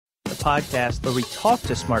podcast where we talk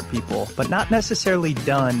to smart people, but not necessarily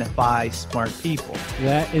done by smart people?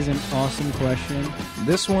 That is an awesome question.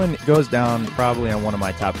 This one goes down probably on one of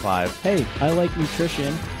my top 5. Hey, I like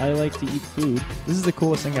nutrition. I like to eat food. This is the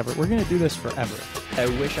coolest thing ever. We're going to do this forever. I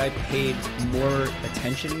wish I paid more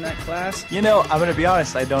attention in that class. You know, I'm going to be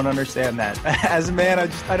honest, I don't understand that. As a man,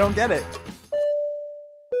 I don't get it.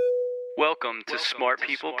 Welcome to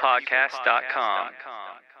smartpeoplepodcast.com.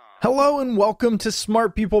 Hello and welcome to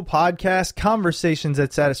Smart People Podcast, conversations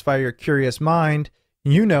that satisfy your curious mind.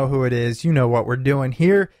 You know who it is. You know what we're doing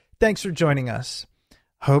here. Thanks for joining us.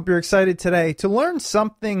 Hope you're excited today to learn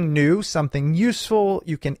something new, something useful.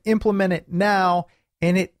 You can implement it now,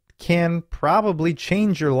 and it can probably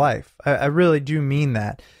change your life. I really do mean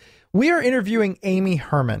that. We are interviewing Amy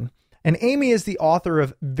Herman, and Amy is the author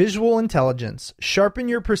of Visual Intelligence, Sharpen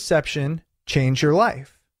Your Perception, Change Your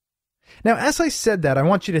Life. Now, as I said that, I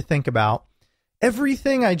want you to think about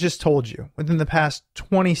everything I just told you within the past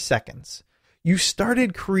 20 seconds. You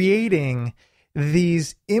started creating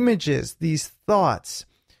these images, these thoughts.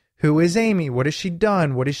 Who is Amy? What has she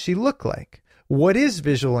done? What does she look like? What is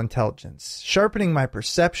visual intelligence? Sharpening my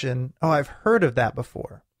perception. Oh, I've heard of that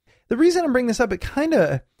before. The reason I'm bringing this up, it kind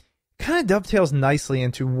of dovetails nicely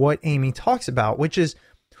into what Amy talks about, which is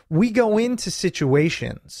we go into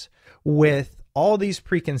situations with all these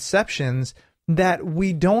preconceptions that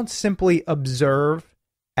we don't simply observe,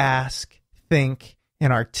 ask, think,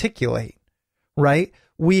 and articulate, right?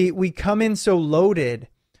 We come in so loaded.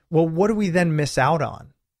 Well, what do we then miss out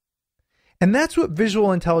on? And that's what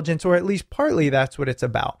visual intelligence, or at least partly that's what it's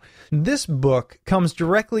about. This book comes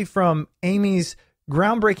directly from Amy's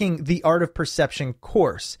groundbreaking The Art of Perception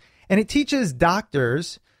course, and it teaches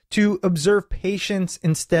doctors to observe patients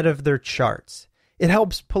instead of their charts. It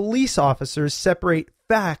helps police officers separate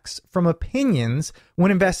facts from opinions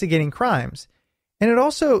when investigating crimes. And it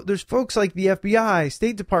also, there's folks like the FBI,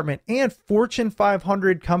 State Department, and Fortune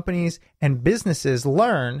 500 companies and businesses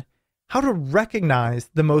learn how to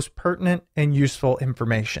recognize the most pertinent and useful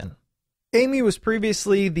information. Amy was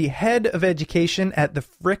previously the head of education at the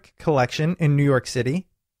Frick Collection in New York City,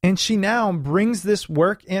 and she now brings this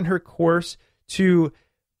work and her course to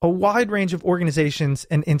a wide range of organizations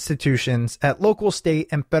and institutions at local, state,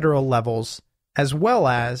 and federal levels, as well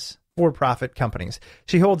as for-profit companies.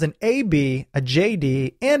 She holds an AB, a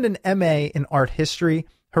JD, and an MA in art history.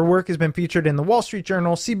 Her work has been featured in the Wall Street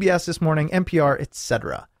Journal, CBS This Morning, NPR,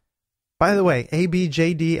 etc. By the way, AB,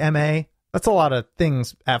 JD, MA, that's a lot of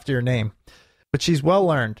things after your name. But she's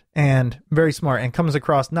well-learned and very smart and comes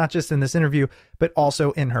across not just in this interview, but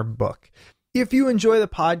also in her book. If you enjoy the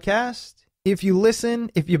podcast, if you listen,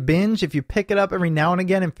 if you binge, if you pick it up every now and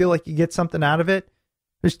again and feel like you get something out of it,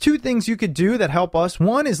 there's 2 things you could do that help us.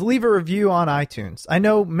 One is leave a review on iTunes. I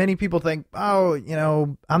know many people think,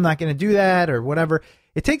 I'm not going to do that or whatever.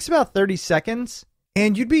 It takes about 30 seconds,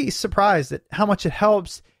 and you'd be surprised at how much it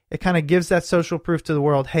helps. It kind of gives that social proof to the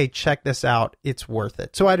world. Hey, check this out. It's worth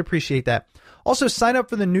it. So I'd appreciate that. Also, sign up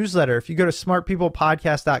for the newsletter. If you go to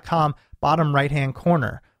smartpeoplepodcast.com, bottom right-hand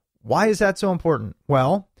corner. Why is that so important?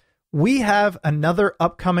 Well, we have another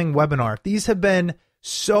upcoming webinar. These have been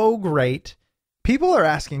so great. People are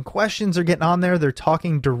asking questions, they're getting on there, they're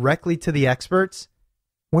talking directly to the experts.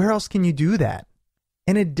 Where else can you do that?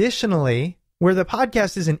 And additionally, where the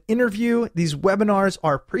podcast is an interview, these webinars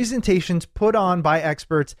are presentations put on by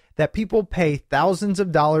experts that people pay thousands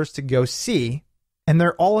of dollars to go see. And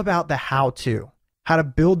they're all about the how-to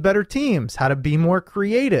build better teams, how to be more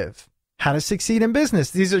creative, how to succeed in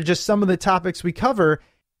business. These are just some of the topics we cover.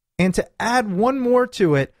 And to add one more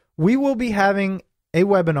to it, we will be having a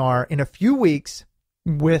webinar in a few weeks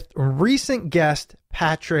with recent guest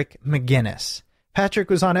Patrick McGinnis. Patrick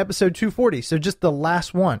was on episode 240, so just the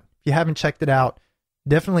last one. If you haven't checked it out,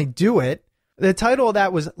 definitely do it. The title of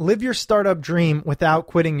that was Live Your Startup Dream Without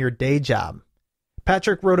Quitting Your Day Job.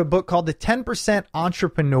 Patrick wrote a book called The 10%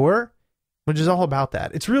 Entrepreneur, which is all about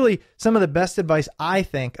that. It's really some of the best advice, I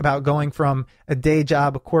think, about going from a day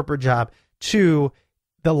job, a corporate job, to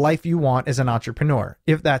the life you want as an entrepreneur,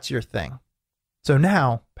 if that's your thing. So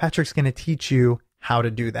now Patrick's going to teach you how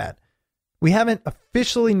to do that. We haven't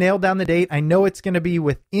officially nailed down the date. I know it's going to be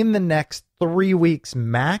within the next 3 weeks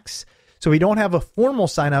max. So we don't have a formal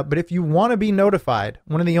sign up, but if you want to be notified,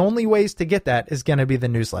 one of the only ways to get that is going to be the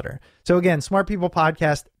newsletter. So again,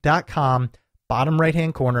 smartpeoplepodcast.com, bottom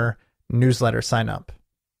right-hand corner, newsletter sign up.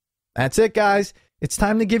 That's it, guys. It's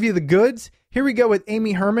time to give you the goods. Here we go with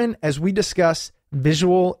Amy Herman as we discuss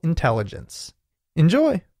visual intelligence.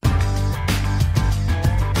 Enjoy.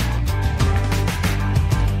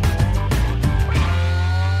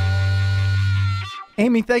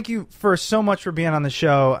 Amy, thank you for so much for being on the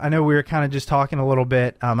show. I know we were kind of just talking a little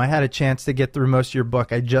bit. I had a chance to get through most of your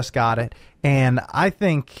book. I just got it. And I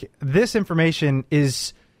think this information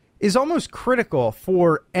is almost critical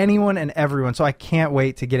for anyone and everyone. So I can't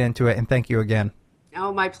wait to get into it. And thank you again.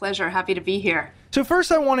 Oh, my pleasure. Happy to be here. So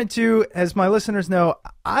first I wanted to, as my listeners know,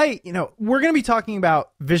 we're going to be talking about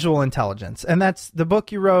visual intelligence. And that's the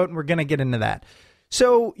book you wrote. And we're going to get into that.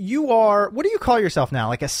 So what do you call yourself now?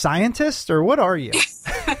 Like a scientist, or what are you?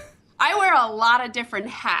 I wear a lot of different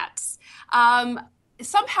hats.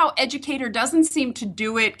 Somehow educator doesn't seem to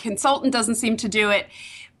do it. Consultant doesn't seem to do it.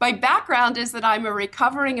 My background is that I'm a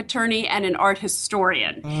recovering attorney and an art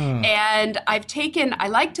historian. And I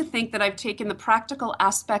like to think that I've taken the practical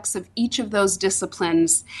aspects of each of those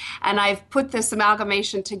disciplines, and I've put this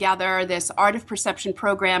amalgamation together, this art of perception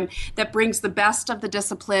program that brings the best of the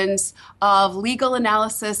disciplines of legal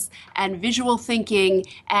analysis and visual thinking,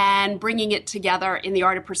 and bringing it together in the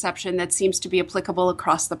art of perception that seems to be applicable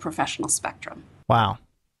across the professional spectrum. Wow.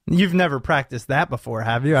 You've never practiced that before,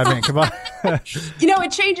 have you? I mean, come on.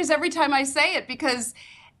 It changes every time I say it, because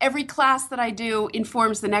every class that I do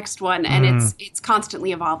informs the next one, and it's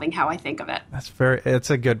constantly evolving how I think of it. It's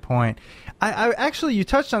a good point. I actually, you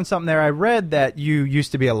touched on something there. I read that you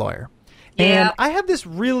used to be a lawyer. Yeah. And I have this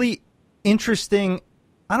really interesting,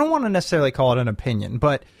 I don't want to necessarily call it an opinion,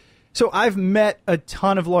 but so I've met a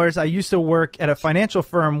ton of lawyers. I used to work at a financial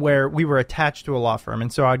firm where we were attached to a law firm,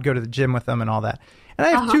 and so I'd go to the gym with them and all that. And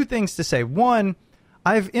I have two things to say. One,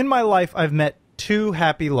 in my life, I've met 2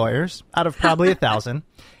 happy lawyers out of probably 1,000.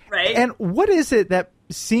 Right. And what is it that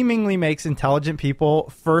seemingly makes intelligent people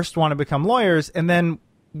first want to become lawyers and then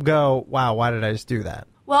go, wow, why did I just do that?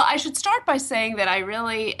 Well, I should start by saying that I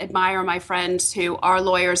really admire my friends who are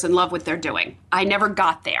lawyers and love what they're doing. I never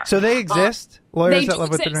got there. So they exist? Lawyers that love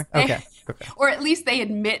what they're doing? Okay. Okay. Or at least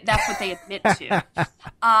that's what they admit to.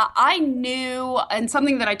 I knew, and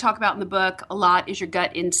something that I talk about in the book a lot is your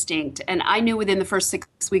gut instinct. And I knew within the first 6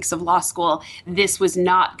 weeks of law school, this was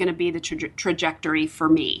not going to be the trajectory for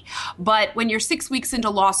me. But when you're 6 weeks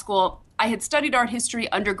into law school, I had studied art history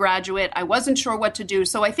undergraduate. I wasn't sure what to do.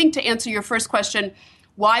 So I think to answer your first question,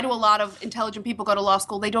 why do a lot of intelligent people go to law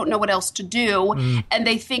school? They don't know what else to do, and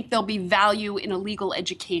they think there'll be value in a legal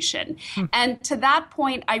education. And to that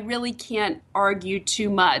point, I really can't argue too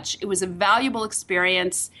much. It was a valuable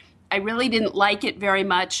experience. I really didn't like it very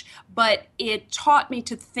much, but it taught me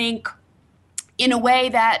to think in a way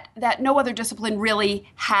that no other discipline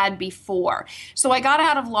really had before. So I got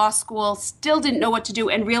out of law school, still didn't know what to do,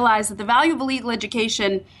 and realized that the value of a legal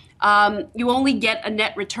education, you only get a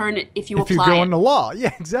net return if you apply. If you go into law.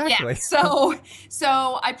 Yeah, exactly. Yeah.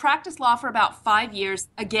 So I practiced law for about 5 years.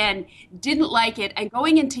 Again, didn't like it. And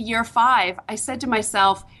going into year 5, I said to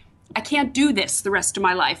myself, I can't do this the rest of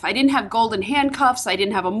my life. I didn't have golden handcuffs. I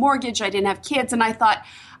didn't have a mortgage. I didn't have kids. And I thought,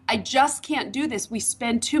 I just can't do this. We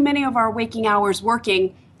spend too many of our waking hours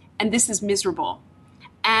working, and this is miserable.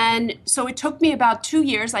 And so it took me about 2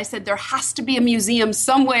 years. I said, there has to be a museum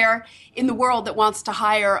somewhere in the world that wants to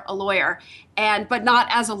hire a lawyer, but not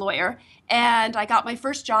as a lawyer. And I got my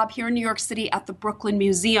first job here in New York City at the Brooklyn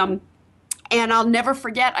Museum. And I'll never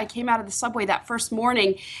forget, I came out of the subway that first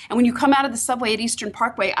morning. And when you come out of the subway at Eastern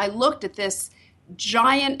Parkway, I looked at this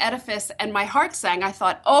giant edifice and my heart sang. I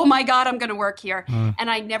thought, oh my God, I'm going to work here. And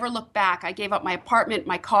I never looked back. I gave up my apartment,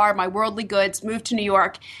 my car, my worldly goods, moved to New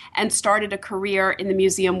York, and started a career in the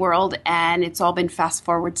museum world. And it's all been fast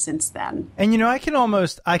forward since then. And I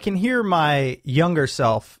can hear my younger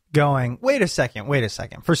self going, wait a second,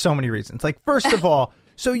 for so many reasons. Like, first of all,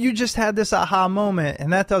 so you just had this aha moment,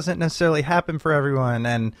 and that doesn't necessarily happen for everyone.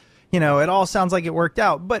 And it all sounds like it worked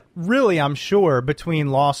out. But really, I'm sure between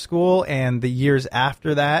law school and the years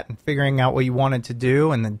after that and figuring out what you wanted to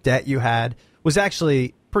do and the debt you had was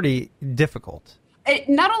actually pretty difficult.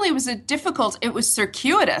 Not only was it difficult, it was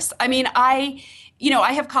circuitous. I mean, I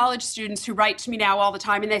have college students who write to me now all the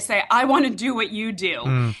time and they say, I want to do what you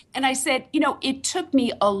do. And I said, it took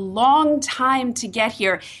me a long time to get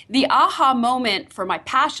here. The aha moment for my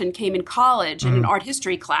passion came in college in an art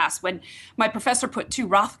history class when my professor put 2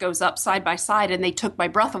 Rothkos up side by side and they took my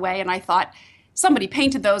breath away. And I thought, somebody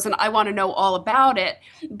painted those and I want to know all about it.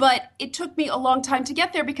 But it took me a long time to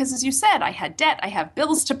get there because, as you said, I had debt, I have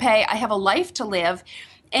bills to pay, I have a life to live.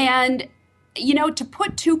 And to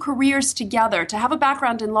put 2 careers together, to have a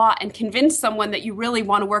background in law and convince someone that you really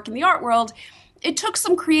want to work in the art world, it took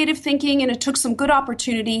some creative thinking and it took some good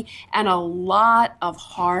opportunity and a lot of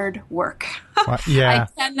hard work. Yeah.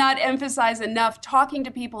 I cannot emphasize enough talking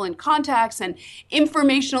to people in contacts and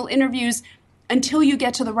informational interviews until you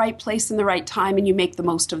get to the right place and the right time and you make the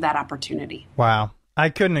most of that opportunity. Wow. I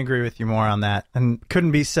couldn't agree with you more on that, and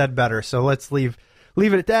couldn't be said better. So let's leave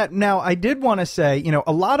it at that. Now, I did want to say,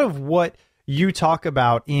 a lot of what you talk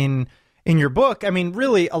about in your book, I mean,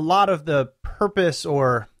 really a lot of the purpose,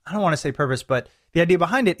 or I don't want to say purpose, but the idea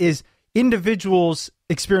behind it is individuals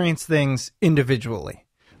experience things individually.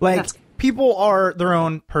 Like, people are their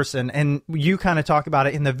own person, and you kind of talk about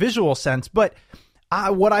it in the visual sense. But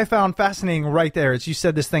what I found fascinating right there is you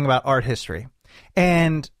said this thing about art history,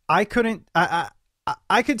 and I could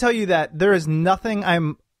tell you that there is nothing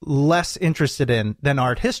I'm less interested in than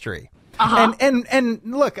art history. Uh-huh. And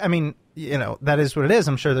look, I mean, that is what it is.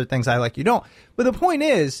 I'm sure there are things I like you don't. But the point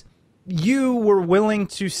is, you were willing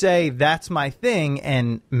to say that's my thing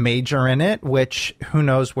and major in it, which who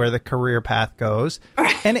knows where the career path goes.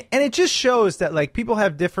 And it just shows that, like, people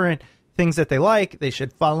have different things that they like. They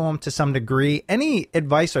should follow them to some degree. Any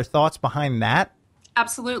advice or thoughts behind that?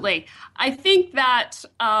 Absolutely. I think that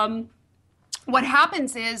what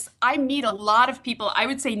happens is I meet a lot of people. I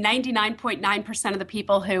would say 99.9% of the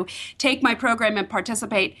people who take my program and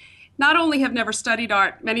participate not only have never studied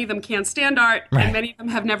art, many of them can't stand art, right, and many of them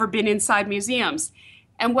have never been inside museums.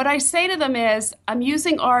 And what I say to them is, I'm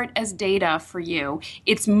using art as data for you.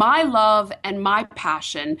 It's my love and my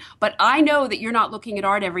passion, but I know that you're not looking at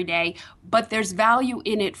art every day, but there's value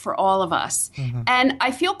in it for all of us. Mm-hmm. And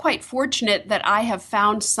I feel quite fortunate that I have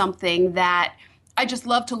found something that I just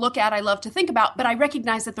love to look at, I love to think about, but I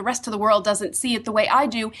recognize that the rest of the world doesn't see it the way I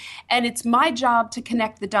do. And it's my job to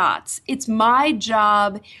connect the dots. It's my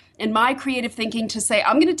job and my creative thinking to say,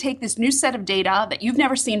 I'm going to take this new set of data that you've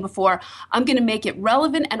never seen before. I'm going to make it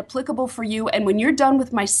relevant and applicable for you. And when you're done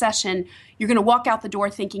with my session, you're going to walk out the door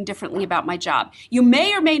thinking differently about my job. You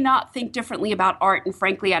may or may not think differently about art. And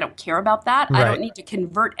frankly, I don't care about that. Right. I don't need to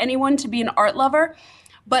convert anyone to be an art lover.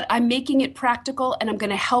 But I'm making it practical, and I'm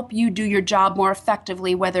going to help you do your job more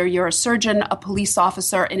effectively, whether you're a surgeon, a police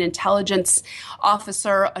officer, an intelligence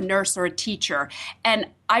officer, a nurse, or a teacher. And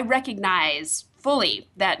I recognize fully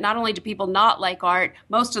that not only do people not like art,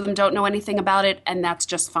 most of them don't know anything about it, and that's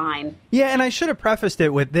just fine. Yeah, and I should have prefaced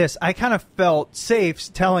it with this. I kind of felt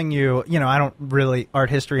safe telling you, I don't really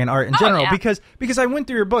art history and art in general, yeah, because I went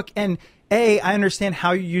through your book, and I understand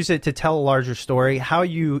how you use it to tell a larger story, how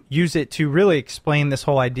you use it to really explain this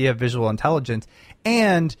whole idea of visual intelligence.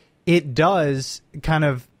 And it does kind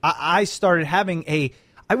of, I started having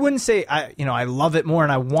I wouldn't say, I love it more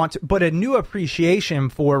and I want to, but a new appreciation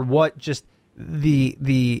for what just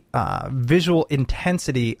the visual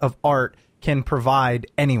intensity of art can provide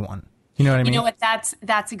anyone. You know what I mean? You know what?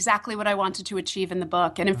 That's exactly what I wanted to achieve in the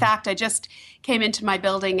book. And in fact, I just came into my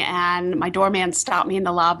building and my doorman stopped me in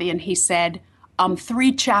the lobby and he said, I'm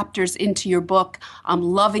 3 chapters into your book. I'm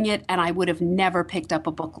loving it. And I would have never picked up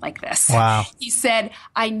a book like this. Wow. He said,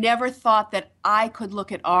 I never thought that I could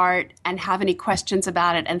look at art and have any questions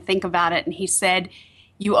about it and think about it. And he said,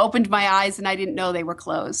 you opened my eyes and I didn't know they were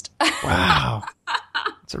closed. Wow.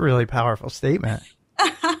 It's a really powerful statement.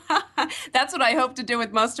 That's what I hope to do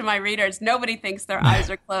with most of my readers. Nobody thinks their eyes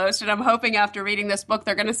are closed. And I'm hoping after reading this book,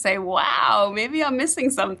 they're going to say, wow, maybe I'm missing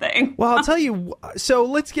something. Well, I'll tell you. So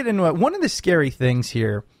let's get into it. One of the scary things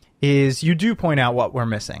here is you do point out what we're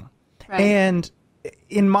missing. Right. And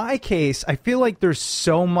in my case, I feel like there's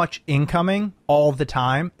so much incoming all the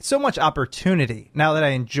time, so much opportunity now that I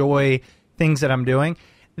enjoy things that I'm doing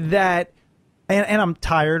that, and I'm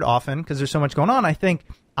tired often because there's so much going on. I think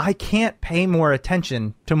I can't pay more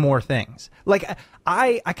attention to more things. Like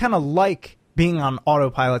I kind of like being on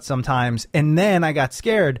autopilot sometimes, and then I got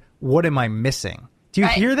scared. What am I missing? Do you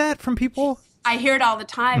hear that from people? I hear it all the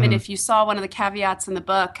time. Mm-hmm. And if you saw one of the caveats in the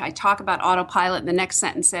book, I talk about autopilot. And the next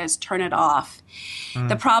sentence says, turn it off. Mm.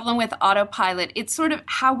 The problem with autopilot, it's sort of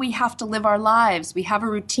how we have to live our lives. We have a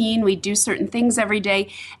routine. We do certain things every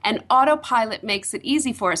day. And autopilot makes it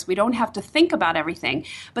easy for us. We don't have to think about everything.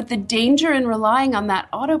 But the danger in relying on that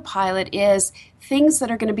autopilot is things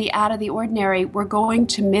that are going to be out of the ordinary, we're going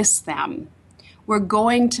to miss them. We're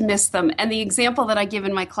going to miss them. And the example that I give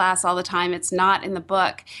in my class all the time, it's not in the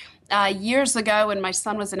book. Years ago, when my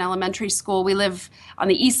son was in elementary school, we live on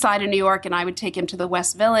the east side of New York, and I would take him to the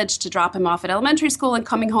West Village to drop him off at elementary school. And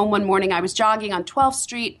coming home one morning, I was jogging on 12th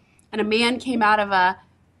Street, and a man came out of a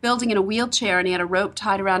building in a wheelchair, and he had a rope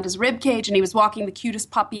tied around his rib cage, and he was walking the cutest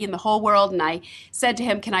puppy in the whole world. And I said to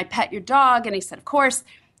him, can I pet your dog? And he said, of course.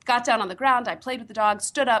 Got down on the ground. I played with the dog,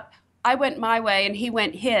 stood up. I went my way, and he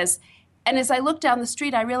went his. And as I looked down the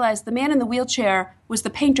street, I realized the man in the wheelchair was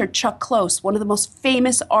the painter Chuck Close, one of the most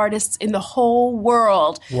famous artists in the whole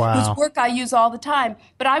world, wow, whose work I use all the time.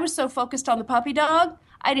 But I was so focused on the puppy dog,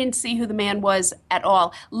 I didn't see who the man was at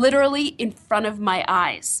all, literally in front of my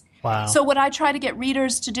eyes. Wow. So what I try to get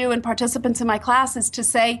readers to do and participants in my class is to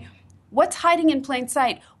say, what's hiding in plain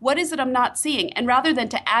sight? What is it I'm not seeing? And rather than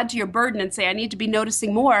to add to your burden and say, I need to be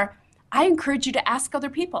noticing more, I encourage you to ask other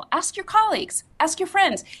people. Ask your colleagues. Ask your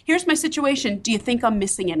friends. Here's my situation. Do you think I'm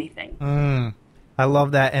missing anything? I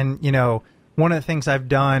love that. And, one of the things I've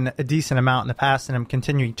done a decent amount in the past and I'm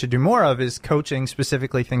continuing to do more of is coaching,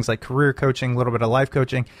 specifically things like career coaching, a little bit of life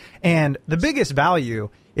coaching. And the biggest value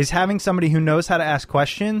is having somebody who knows how to ask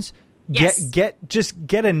questions, Yes. get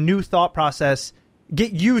a new thought process,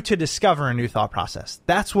 get you to discover a new thought process.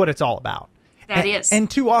 That's what it's all about. That is.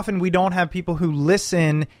 And too often we don't have people who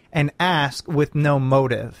listen and ask with no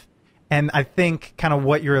motive. And I think kind of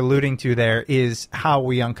what you're alluding to there is how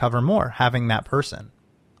we uncover more, having that person.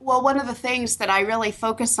 Well, one of the things that I really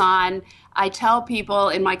focus on, I tell people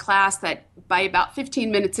in my class that by about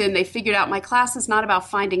 15 minutes in, they figured out my class is not about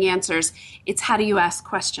finding answers. It's how do you ask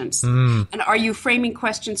questions? And are you framing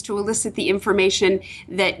questions to elicit the information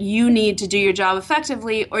that you need to do your job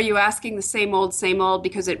effectively? Or are you asking the same old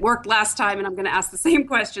because it worked last time and I'm going to ask the same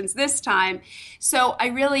questions this time? So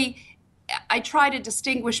I try to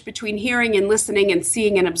distinguish between hearing and listening and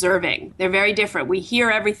seeing and observing. They're very different. We hear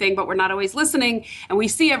everything, but we're not always listening, and we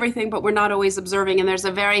see everything, but we're not always observing. And there's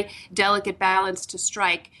a very delicate balance to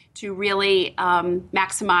strike to really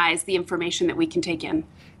maximize the information that we can take in.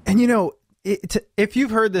 And, if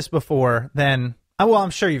you've heard this before, then, well,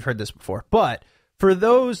 I'm sure you've heard this before. But for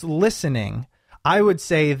those listening, I would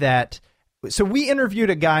say that, so we interviewed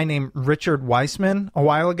a guy named Richard Weissman a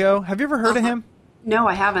while ago. Have you ever heard of him? No,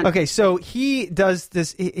 I haven't. Okay, so he does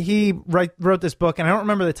this. He wrote this book, and I don't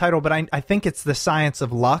remember the title, but I think it's The Science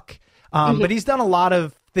of Luck. But he's done a lot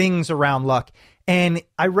of things around luck. And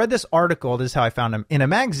I read this article, this is how I found him, in a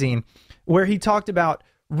magazine, where he talked about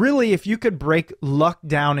really if you could break luck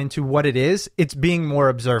down into what it is, it's being more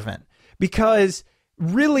observant. Because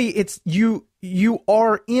really it's you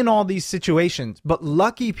are in all these situations, but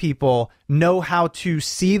lucky people know how to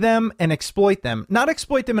see them and exploit them. Not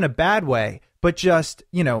exploit them in a bad way, but just,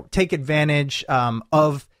 take advantage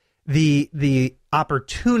of the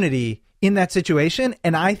opportunity in that situation.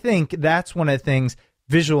 And I think that's one of the things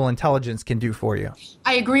visual intelligence can do for you.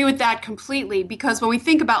 I agree with that completely, because when we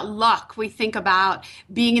think about luck, we think about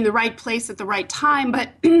being in the right place at the right time. But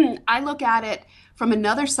I look at it from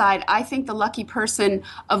another side. I think the lucky person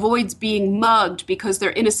avoids being mugged because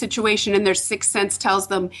they're in a situation and their sixth sense tells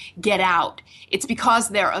them, get out. It's because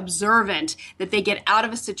they're observant that they get out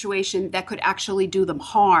of a situation that could actually do them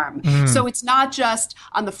harm. So it's not just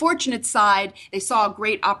on the fortunate side, they saw a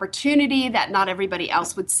great opportunity that not everybody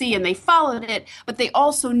else would see and they followed it, but they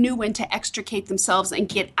also knew when to extricate themselves and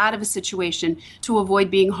get out of a situation to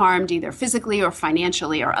avoid being harmed either physically or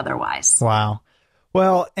financially or otherwise. Wow.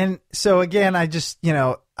 Well, and so again, I just,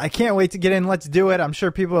 I can't wait to get in. Let's do it. I'm sure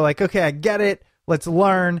people are like, okay, I get it. Let's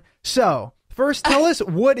learn. So first, tell us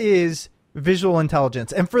what is visual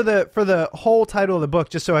intelligence? And for the whole title of the book,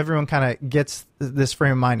 just so everyone kind of gets this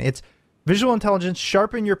frame of mind, it's Visual Intelligence,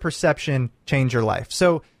 Sharpen Your Perception, Change Your Life.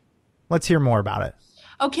 So let's hear more about it.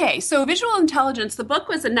 Okay, so visual intelligence, the book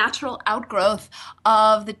was a natural outgrowth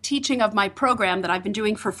of the teaching of my program that I've been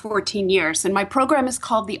doing for 14 years. And my program is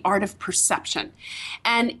called The Art of Perception.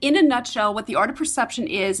 And in a nutshell, what The Art of Perception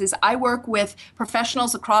is I work with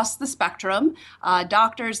professionals across the spectrum,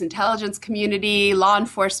 doctors, intelligence community, law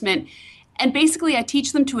enforcement. And basically, I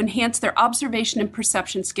teach them to enhance their observation and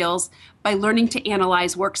perception skills by learning to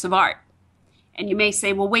analyze works of art. And you may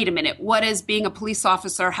say, well, wait a minute, what does being a police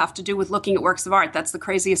officer have to do with looking at works of art? That's the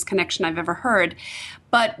craziest connection I've ever heard.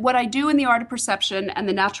 But what I do in The Art of Perception and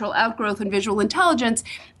the natural outgrowth in visual intelligence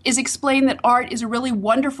is explain that art is a really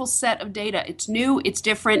wonderful set of data. It's new, it's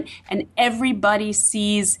different, and everybody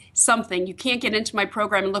sees something. You can't get into my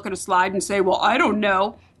program and look at a slide and say, well, I don't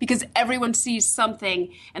know, because everyone sees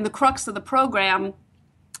something. And the crux of the program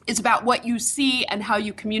is about what you see and how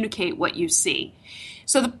you communicate what you see.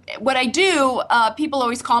 So what I do, people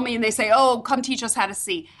always call me and they say, oh, come teach us how to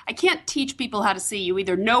see. I can't teach people how to see. You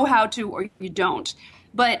either know how to or you don't.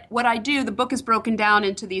 But what I do, the book is broken down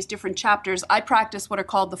into these different chapters. I practice what are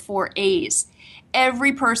called the 4 A's.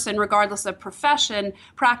 Every person, regardless of profession,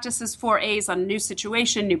 practices 4 A's on a new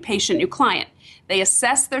situation, new patient, new client. They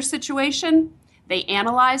assess their situation, they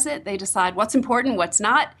analyze it, they decide what's important, what's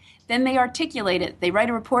not. Then they articulate it. They write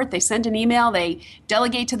a report, they send an email, they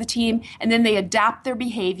delegate to the team, and then they adapt their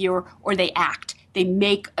behavior or they act. They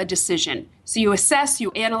make a decision. So you assess,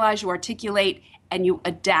 you analyze, you articulate, and you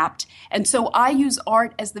adapt. And so I use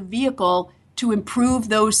art as the vehicle to improve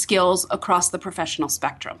those skills across the professional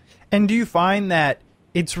spectrum. And do you find that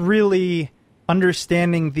it's really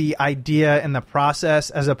understanding the idea and the process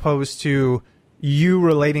as opposed to you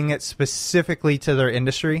relating it specifically to their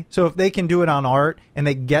industry. So if they can do it on art and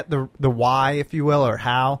they get the why, if you will, or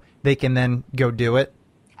how, they can then go do it.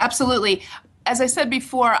 Absolutely. As I said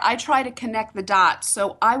before, I try to connect the dots.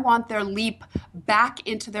 So I want their leap back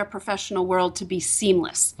into their professional world to be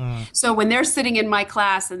seamless. So when they're sitting in my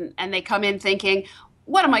class and they come in thinking,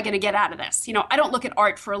 what am I going to get out of this? I don't look at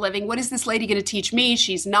art for a living. What is this lady going to teach me?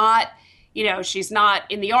 She's not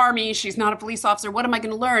in the army. She's not a police officer. What am I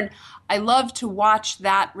going to learn? I love to watch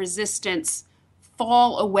that resistance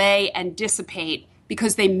fall away and dissipate,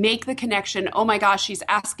 because they make the connection. Oh my gosh, she's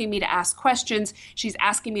asking me to ask questions. She's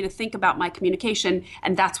asking me to think about my communication.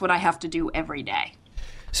 And that's what I have to do every day.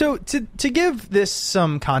 So to give this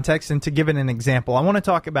some context and to give it an example, I want to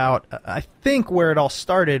talk about, I think, where it all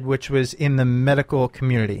started, which was in the medical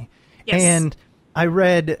community. Yes. And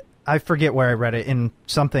I forget where I read it, in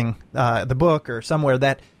something, the book or somewhere,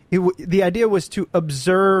 that the idea was to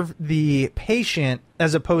observe the patient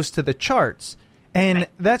as opposed to the charts. And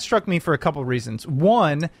that struck me for a couple of reasons.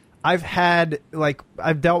 One, I've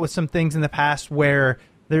dealt with some things in the past where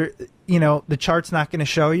the chart's not going to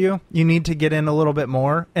show you. You need to get in a little bit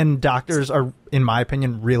more. And doctors are, in my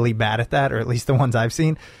opinion, really bad at that, or at least the ones I've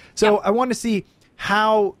seen. So I want to see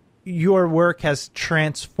how your work has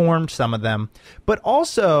transformed some of them. But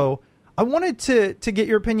also, I wanted to get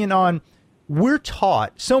your opinion on, we're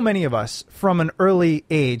taught, so many of us, from an early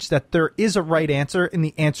age, that there is a right answer, and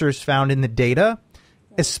the answer is found in the data,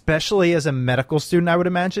 especially as a medical student, I would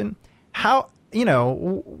imagine. How,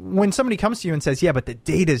 when somebody comes to you and says, yeah, but the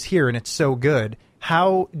data's here and it's so good,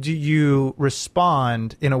 how do you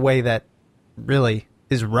respond in a way that really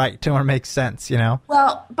is right or makes sense,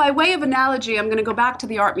 Well, by way of analogy, I'm going to go back to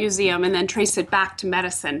the art museum and then trace it back to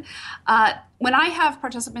medicine. When I have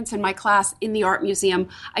participants in my class in the art museum,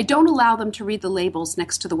 I don't allow them to read the labels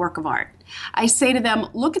next to the work of art. I say to them,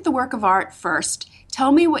 look at the work of art first.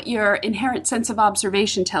 Tell me what your inherent sense of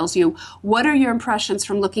observation tells you. What are your impressions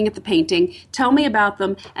from looking at the painting? Tell me about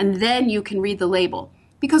them, and then you can read the label.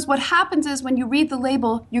 Because what happens is, when you read the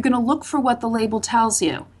label, you're going to look for what the label tells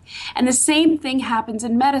you. And the same thing happens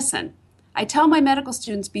in medicine. I tell my medical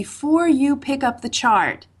students, before you pick up the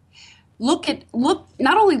chart,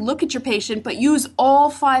 not only look at your patient, but use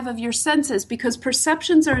all 5 of your senses, because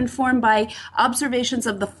perceptions are informed by observations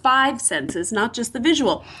of the 5 senses, not just the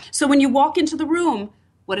visual. So when you walk into the room,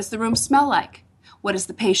 what does the room smell like? What does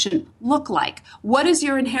the patient look like? What does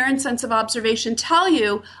your inherent sense of observation tell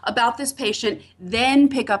you about this patient? Then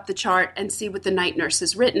pick up the chart and see what the night nurse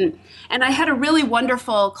has written. And I had a really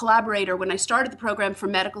wonderful collaborator when I started the program for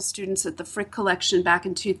medical students at the Frick Collection back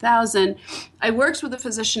in 2000. I worked with a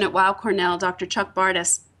physician at Weill Cornell, Dr. Chuck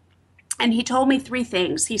Bardis, and he told me 3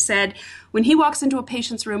 things. He said, when he walks into a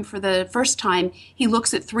patient's room for the first time, he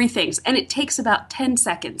looks at 3 things, and it takes about 10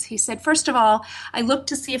 seconds. He said, first of all, I look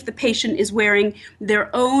to see if the patient is wearing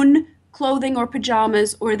their own clothing or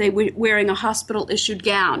pajamas, or are they wearing a hospital-issued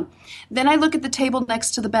gown. Then I look at the table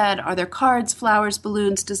next to the bed. Are there cards, flowers,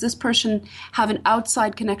 balloons? Does this person have an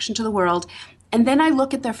outside connection to the world? And then I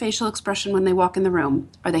look at their facial expression when they walk in the room.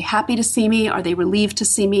 Are they happy to see me? Are they relieved to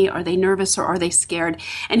see me? Are they nervous, or are they scared?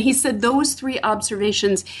 And he said those 3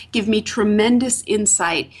 observations give me tremendous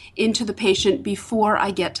insight into the patient before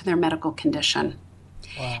I get to their medical condition.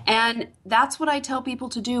 Wow. And that's what I tell people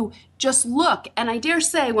to do. Just look. And I dare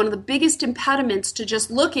say one of the biggest impediments to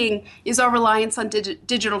just looking is our reliance on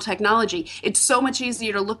digital technology. It's so much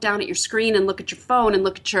easier to look down at your screen and look at your phone and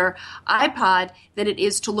look at your iPod than it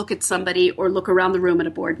is to look at somebody or look around the room at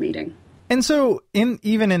a board meeting. And so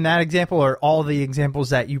even in that example, or all the examples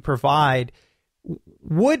that you provide,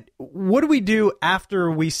 what do we do after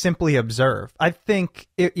we simply observe? I think,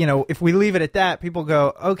 if we leave it at that, people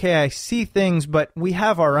go, okay, I see things, but we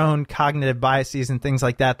have our own cognitive biases and things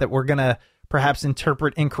like that we're going to perhaps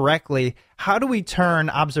interpret incorrectly. How do we turn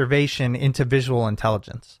observation into visual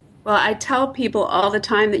intelligence? Well, I tell people all the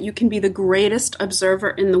time that you can be the greatest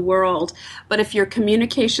observer in the world, but if your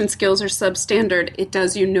communication skills are substandard, it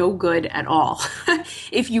does you no good at all.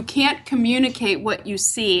 If you can't communicate what you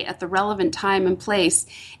see at the relevant time and place,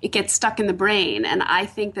 it gets stuck in the brain. And I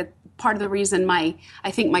think that part of the reason I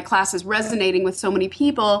think my class is resonating with so many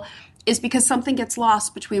people is because something gets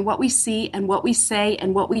lost between what we see and what we say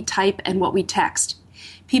and what we type and what we text.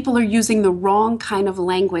 People are using the wrong kind of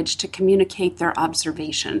language to communicate their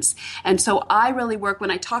observations. And so I really work, when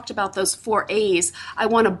I talked about those 4 A's, I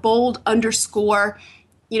want to bold, underscore,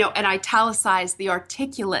 and italicize the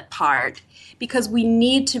articulate part, because we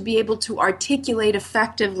need to be able to articulate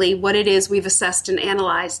effectively what it is we've assessed and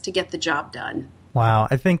analyzed to get the job done. Wow.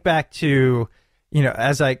 I think back to,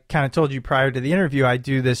 as I kind of told you prior to the interview, I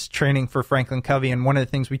do this training for Franklin Covey, and one of the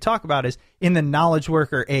things we talk about is in the knowledge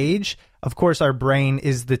worker age, of course, our brain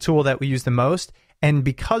is the tool that we use the most. And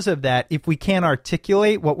because of that, if we can't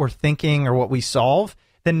articulate what we're thinking or what we solve,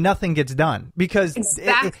 then nothing gets done. Because,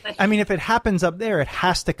 exactly. If it happens up there, it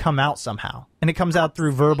has to come out somehow. And it comes out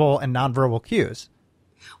through verbal and nonverbal cues.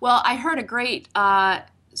 Well, I heard a great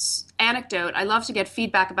anecdote. I love to get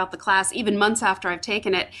feedback about the class, even months after I've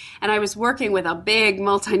taken it. And I was working with a big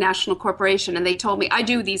multinational corporation, and they told me I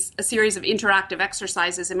do a series of interactive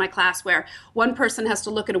exercises in my class where one person has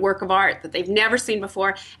to look at a work of art that they've never seen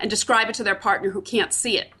before and describe it to their partner who can't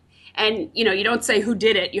see it. And, you don't say who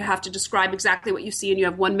did it. You have to describe exactly what you see, and you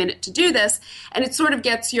have 1 minute to do this. And it sort of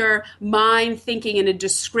gets your mind thinking in a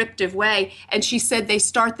descriptive way. And she said they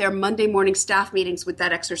start their Monday morning staff meetings with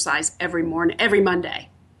that exercise every Monday.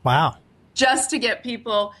 Wow. Just to get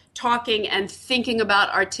people talking and thinking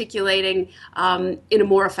about articulating in a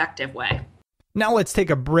more effective way. Now let's take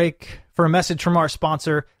a break for a message from our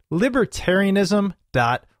sponsor,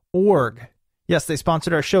 libertarianism.org. Yes, they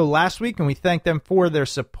sponsored our show last week, and we thank them for their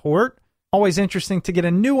support. Always interesting to get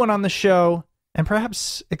a new one on the show and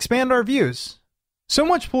perhaps expand our views. So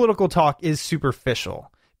much political talk is superficial.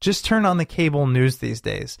 Just turn on the cable news these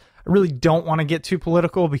days. I really don't want to get too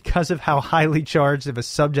political because of how highly charged of a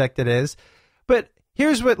subject it is. But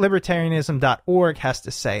here's what libertarianism.org has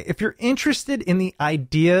to say. If you're interested in the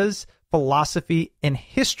ideas, philosophy, and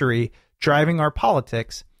history driving our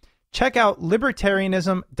politics, check out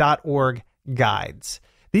libertarianism.org guides.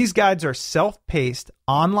 These guides are self-paced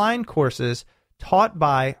online courses taught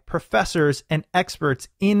by professors and experts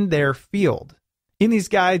in their field. In these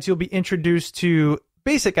guides, you'll be introduced to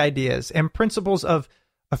basic ideas and principles of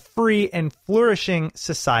a free and flourishing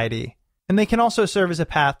society, and they can also serve as a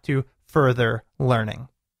path to further learning.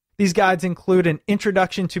 These guides include an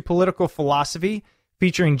introduction to political philosophy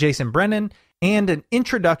featuring Jason Brennan and an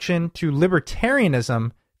introduction to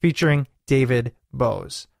libertarianism featuring David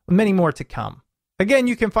Bose, with many more to come. Again,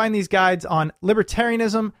 you can find these guides on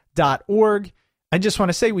libertarianism.org. I just want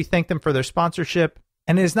to say we thank them for their sponsorship,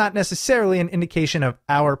 and it is not necessarily an indication of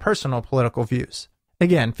our personal political views.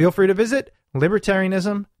 Again, feel free to visit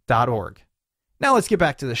libertarianism.org. Now let's get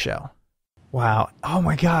back to the show. Wow. Oh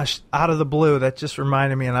my gosh. Out of the blue, that just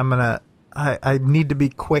reminded me, and I need to be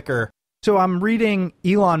quicker. So I'm reading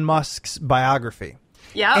Elon Musk's biography.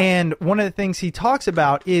 Yeah. And one of the things he talks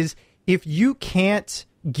about is if you can't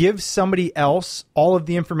give somebody else all of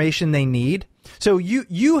the information they need. So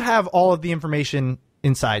you have all of the information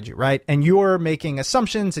inside you, right? And you're making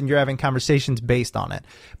assumptions and you're having conversations based on it.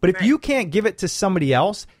 But if you can't give it to somebody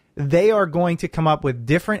else, they are going to come up with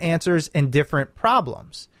different answers and different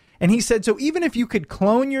problems. And he said, so even if you could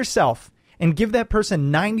clone yourself and give that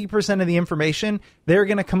person 90% of the information, they're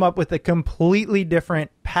going to come up with a completely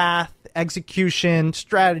different path, execution,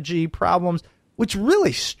 strategy, problems, which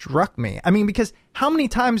really struck me. I mean, because how many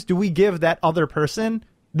times do we give that other person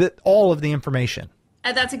all of the information?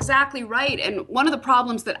 And that's exactly right. And one of the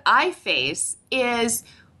problems that I face is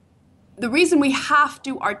the reason we have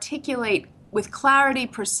to articulate with clarity,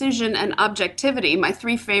 precision, and objectivity, my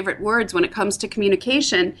three favorite words when it comes to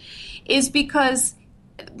communication, is because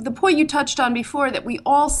the point you touched on before, that we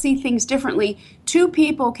all see things differently. Two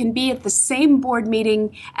people can be at the same board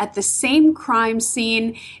meeting, at the same crime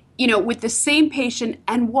scene, with the same patient,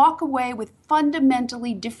 and walk away with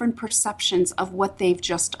fundamentally different perceptions of what they've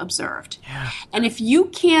just observed. Yeah. And if you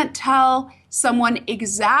can't tell someone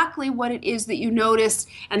exactly what it is that you noticed,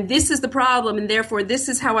 and this is the problem, and therefore this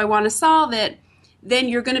is how I want to solve it, then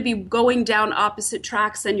you're going to be going down opposite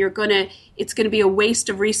tracks, and it's going to be a waste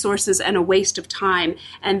of resources and a waste of time.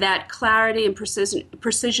 And that clarity and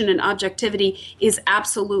precision and objectivity is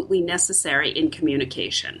absolutely necessary in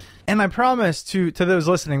communication. And I promise to those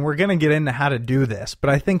listening, we're going to get into how to do this,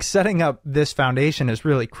 but I think setting up this foundation is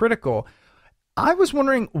really critical. I was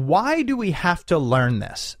wondering, why do we have to learn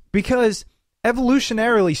this? Because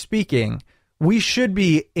evolutionarily speaking, we should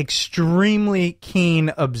be extremely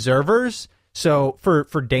keen observers. So for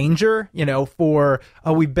danger,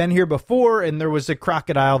 we've been here before and there was a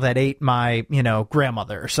crocodile that ate my,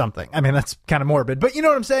 grandmother or something. I mean, that's kind of morbid, but you know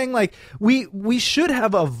what I'm saying? Like we should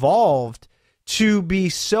have evolved to be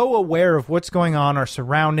so aware of what's going on, our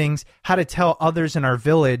surroundings, how to tell others in our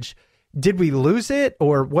village. Did we lose it,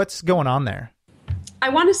 or what's going on there? I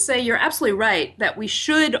want to say you're absolutely right that we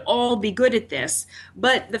should all be good at this.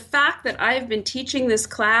 But the fact that I've been teaching this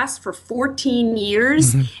class for 14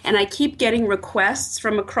 years and I keep getting requests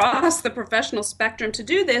from across the professional spectrum to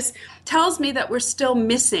do this tells me that we're still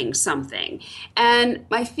missing something. And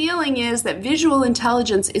my feeling is that visual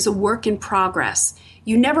intelligence is a work in progress.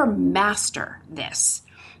 You never master this,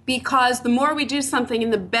 because the more we do something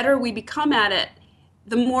and the better we become at it,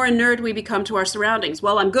 the more inured we become to our surroundings.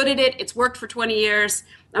 Well, I'm good at it. It's worked for 20 years.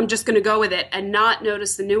 I'm just going to go with it and not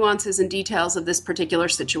notice the nuances and details of this particular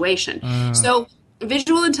situation. So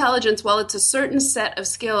visual intelligence, while it's a certain set of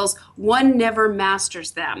skills, one never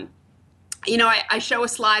masters them. You know, I show a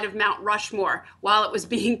slide of Mount Rushmore while it was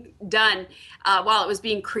being done, while it was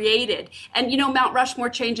being created. And, you know, Mount Rushmore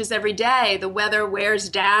changes every day. The weather wears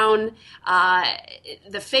down,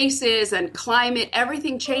 the faces and climate,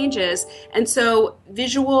 everything changes. And so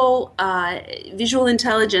visual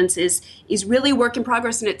intelligence is really work in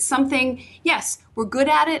progress. And it's something, yes, we're good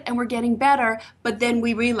at it and we're getting better, but then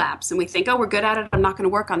we relapse and we think, oh, we're good at it. I'm not going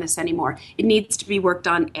to work on this anymore. It needs to be worked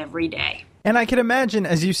on every day. And I can imagine,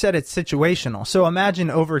 as you said, it's situational. So imagine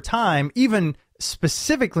over time, even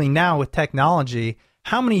specifically now with technology,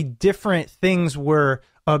 how many different things we're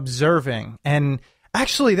observing. And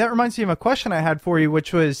actually, that reminds me of a question I had for you,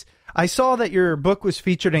 which was, I saw that your book was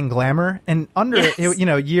featured in Glamour, and under it, you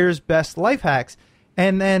know, year's best life hacks.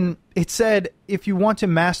 And then it said, if you want to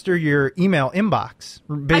master your email inbox,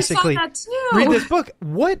 basically, I saw that too. Read this book.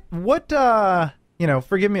 What, you know,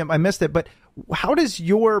 forgive me, I missed it, but how does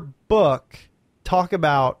your book talk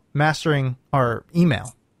about mastering our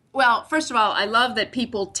email? Well, first of all, I love that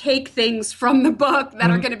people take things from the book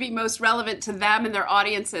that are going to be most relevant to them and their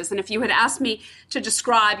audiences. And if you had asked me to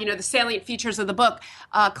describe, you know, the salient features of the book,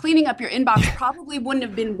 cleaning up your inbox probably wouldn't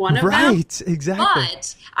have been one of them. Right, exactly.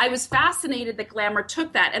 But I was fascinated that Glamour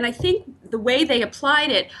took that. And I think the way they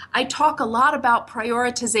applied it, I talk a lot about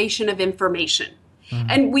prioritization of information.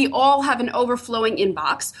 And we all have an overflowing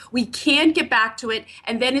inbox. We can't get back to it,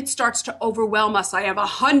 and then it starts to overwhelm us. I have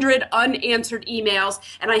 100 unanswered emails,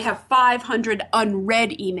 and I have 500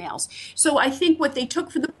 unread emails. So I think what they took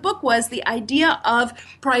for the book was the idea of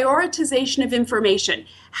prioritization of information.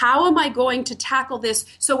 How am I going to tackle this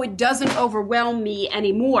so it doesn't overwhelm me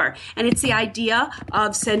anymore? And it's the idea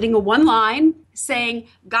of sending a one line saying,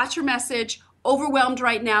 got your message, overwhelmed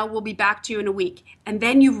right now, we'll be back to you in a week. And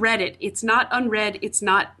then you've read it. It's not unread. It's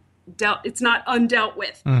not undealt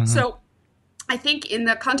with. So I think in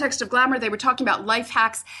the context of Glamour, they were talking about life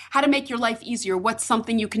hacks, how to make your life easier, what's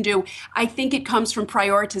something you can do. I think it comes from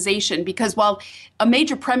prioritization, because while a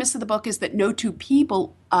major premise of the book is that no two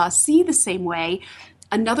people see the same way,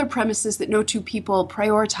 another premise is that no two people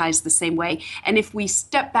prioritize the same way. And if we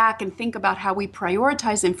step back and think about how we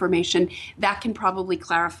prioritize information, that can probably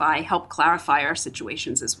help clarify our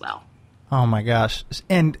situations as well. Oh my gosh.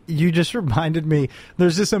 And you just reminded me,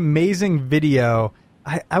 there's this amazing video.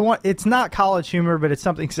 It's not College Humor, but it's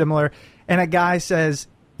something similar. And a guy says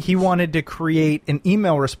he wanted to create an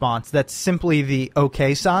email response that's simply the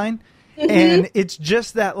okay sign. And it's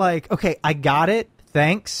just that, like, okay, I got it.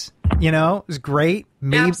 Thanks. You know, it was great.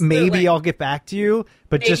 Maybe I'll get back to you,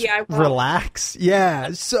 but just relax.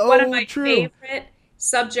 Yeah, so one of my true. favorite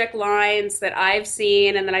subject lines that I've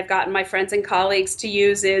seen and that I've gotten my friends and colleagues to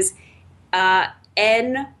use is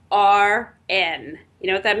NRN. You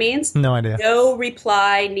know what that means? No idea. No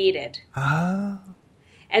reply needed. Oh.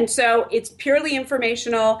 And so it's purely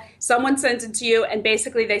informational. Someone sends it to you, and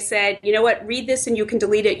basically they said, you know what, read this and you can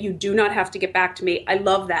delete it. You do not have to get back to me. I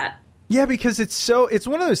love that. Yeah, because it's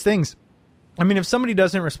one of those things. I mean, if somebody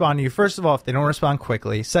doesn't respond to you, first of all, if they don't respond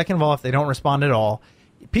quickly, second of all, if they don't respond at all,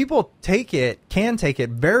 people can take it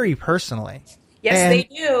very personally. Yes, they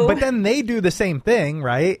do. But then they do the same thing,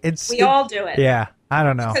 right? We all do it. Yeah, I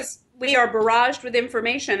don't know. Because we are barraged with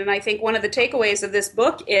information, and I think one of the takeaways of this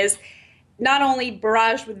book is not only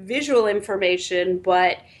barraged with visual information,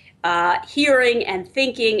 but hearing and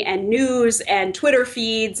thinking and news and Twitter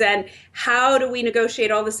feeds, and how do we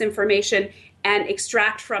negotiate all this information and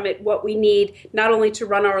extract from it what we need, not only to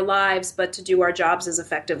run our lives, but to do our jobs as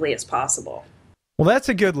effectively as possible. Well, that's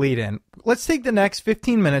a good lead in. Let's take the next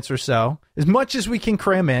 15 minutes or so, as much as we can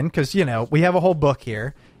cram in, because, you know, we have a whole book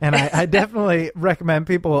here, and I definitely recommend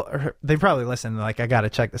people, they probably listen, like, I got to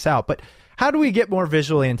check this out. But how do we get more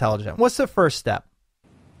visually intelligent? What's the first step?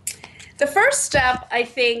 The first step, I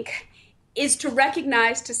think, is to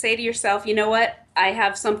recognize, to say to yourself, you know what, I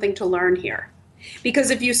have something to learn here. Because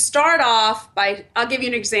if you start off by, I'll give you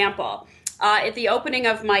an example. At the opening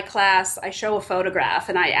of my class, I show a photograph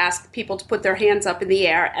and I ask people to put their hands up in the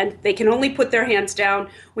air, and they can only put their hands down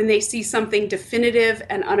when they see something definitive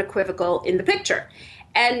and unequivocal in the picture.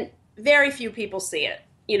 And very few people see it.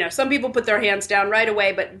 You know, some people put their hands down right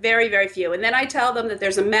away, but very, very few. And then I tell them that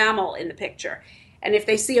there's a mammal in the picture. And if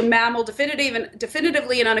they see a mammal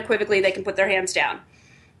definitively and unequivocally, they can put their hands down.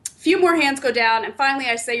 Few more hands go down, and finally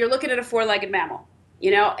I say, you're looking at a four-legged mammal.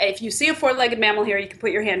 You know, if you see a four-legged mammal here, you can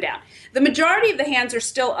put your hand down. The majority of the hands are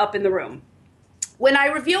still up in the room. When I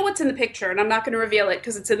reveal what's in the picture, and I'm not going to reveal it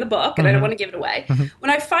because it's in the book, and I don't want to give it away.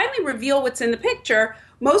 When I finally reveal what's in the picture,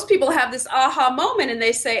 most people have this aha moment, and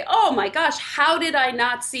they say, oh my gosh, how did I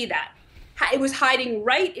not see that? It was hiding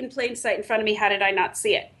right in plain sight in front of me. How did I not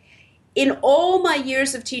see it? In all my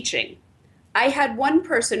years of teaching, I had one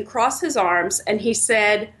person cross his arms, and he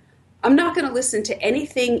said, I'm not going to listen to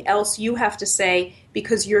anything else you have to say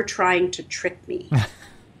because you're trying to trick me.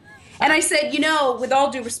 And I said, you know, with all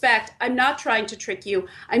due respect, I'm not trying to trick you.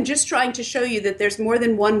 I'm just trying to show you that there's more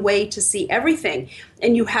than one way to see everything.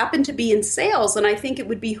 And you happen to be in sales, and I think it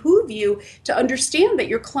would behoove you to understand that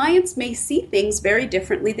your clients may see things very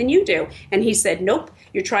differently than you do. And he said, nope,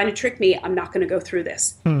 you're trying to trick me. I'm not going to go through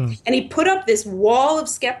this. And he put up this wall of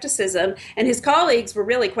skepticism, and his colleagues were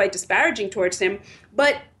really quite disparaging towards him.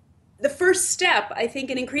 But the first step, I think,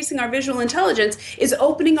 in increasing our visual intelligence is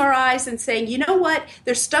opening our eyes and saying, you know what,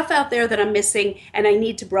 there's stuff out there that I'm missing, and I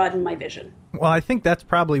need to broaden my vision. Well, I think that's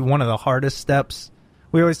probably one of the hardest steps.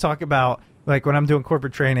 We always talk about, like when I'm doing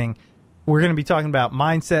corporate training, we're going to be talking about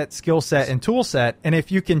mindset, skill set, and tool set. And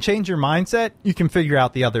if you can change your mindset, you can figure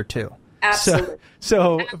out the other two. Absolutely.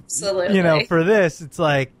 So Absolutely. You know, for this, it's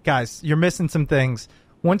like, guys, you're missing some things.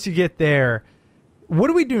 Once you get there, what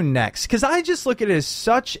do we do next? Because I just look at it as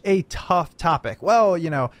such a tough topic. Well, you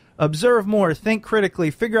know, observe more, think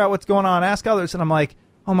critically, figure out what's going on, ask others. And I'm like,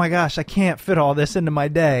 oh my gosh, I can't fit all this into my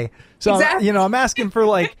day. So, exactly. I'm asking for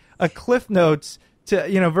like a Cliff Notes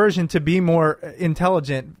version to be more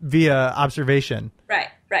intelligent via observation.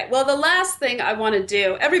 Right. Well, the last thing I want to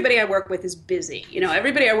do, everybody I work with is busy. You know,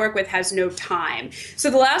 everybody I work with has no time. So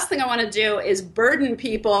the last thing I want to do is burden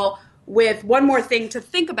people with one more thing to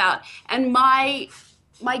think about. And my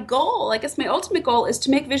goal, I guess my ultimate goal, is to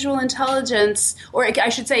make visual intelligence, or I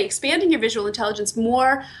should say expanding your visual intelligence,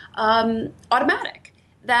 more automatic.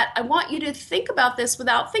 That I want you to think about this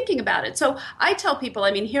without thinking about it. So I tell people,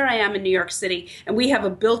 I mean, here I am in New York City, and we have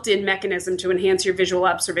a built-in mechanism to enhance your visual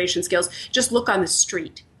observation skills. Just look on the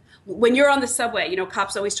street. When you're on the subway, you know,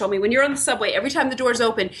 cops always told me, when you're on the subway, every time the door's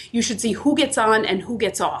open, you should see who gets on and who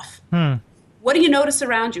gets off. What do you notice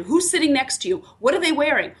around you? Who's sitting next to you? What are they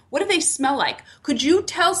wearing? What do they smell like? Could you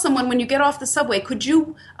tell someone when you get off the subway, could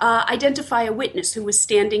you identify a witness who was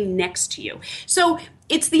standing next to you? So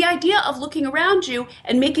it's the idea of looking around you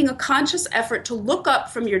and making a conscious effort to look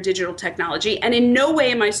up from your digital technology. And in no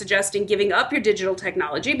way am I suggesting giving up your digital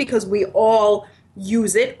technology, because we all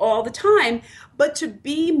use it all the time, but to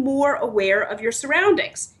be more aware of your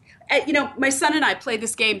surroundings. You know, my son and I play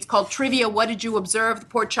this game. It's called Trivia. What did you observe? The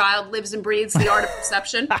poor child lives and breathes the art of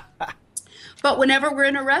perception. But whenever we're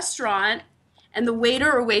in a restaurant and the waiter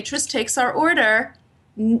or waitress takes our order,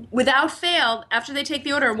 without fail, after they take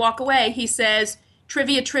the order and walk away, he says,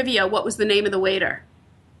 trivia, what was the name of the waiter?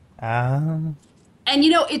 And, you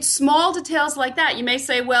know, it's small details like that. You may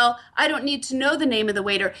say, well, I don't need to know the name of the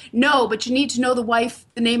waiter. No, but you need to know the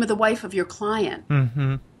name of the wife of your client.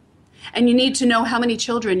 And you need to know how many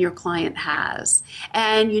children your client has.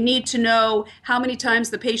 And you need to know how many times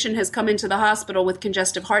the patient has come into the hospital with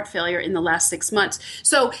congestive heart failure in the last 6 months.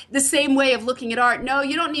 So the same way of looking at art, no,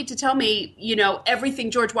 you don't need to tell me, you know, everything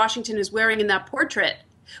George Washington is wearing in that portrait.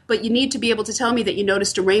 But you need to be able to tell me that you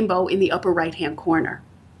noticed a rainbow in the upper right-hand corner.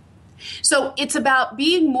 So it's about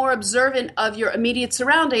being more observant of your immediate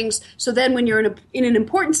surroundings, so then when you're in an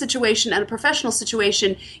important situation and a professional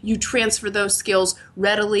situation, you transfer those skills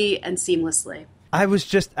readily and seamlessly. I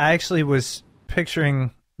actually was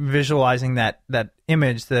visualizing that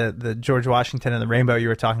image, the George Washington and the rainbow you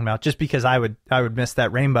were talking about, just because I would miss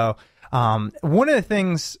that rainbow. One of the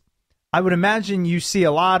things I would imagine you see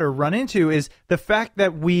a lot or run into is the fact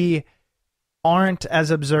that we aren't as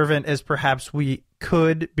observant as perhaps we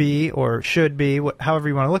could be or should be, however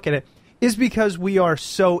you want to look at it, is because we are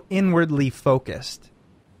so inwardly focused.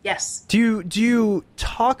 Yes. Do you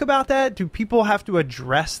talk about that? Do people have to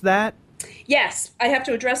address that? Yes, I have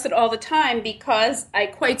to address it all the time, because I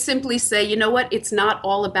quite simply say, you know what, it's not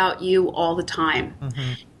all about you all the time.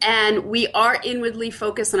 And we are inwardly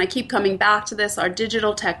focused, and I keep coming back to this, our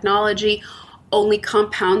digital technology. only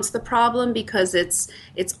compounds the problem because it's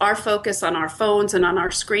our focus on our phones and on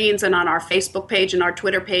our screens and on our Facebook page and our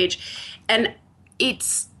Twitter page. And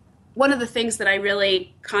it's one of the things that I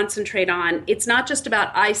really concentrate on. It's not just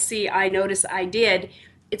about I see, I notice, I did.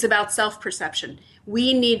 It's about self-perception.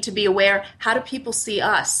 We need to be aware, how do people see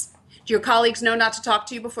us? Do your colleagues know not to talk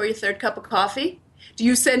to you before your third cup of coffee? Do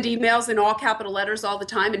you send emails in all capital letters all the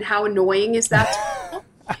time? And how annoying is that to people?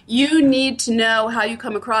 You need to know how you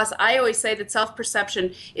come across. I always say that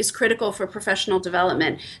self-perception is critical for professional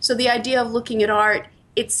development. So the idea of looking at art,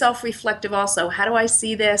 it's self-reflective also. How do I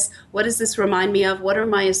see this? What does this remind me of? What are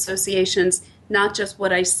my associations? Not just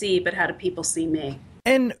what I see, but how do people see me?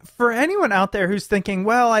 And for anyone out there who's thinking,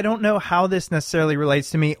 well, I don't know how this necessarily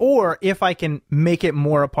relates to me, or if I can make it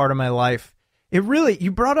more a part of my life,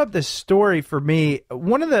 you brought up this story for me.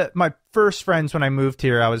 One of my first friends when I moved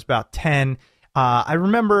here, I was about 10. I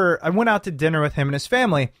remember I went out to dinner with him and his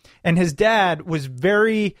family, and his dad was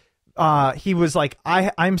he was like,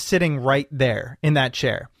 I'm sitting right there in that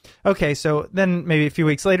chair. Okay, so then maybe a few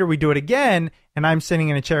weeks later, we do it again, and I'm sitting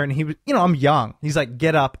in a chair, and he was, I'm young. He's like,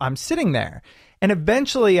 get up, I'm sitting there. And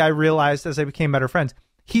eventually I realized as I became better friends,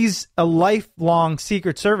 he's a lifelong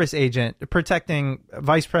Secret Service agent protecting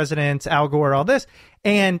vice presidents, Al Gore, all this.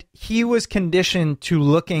 And he was conditioned to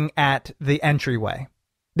looking at the entryway.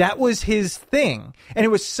 That was his thing. And it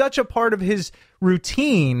was such a part of his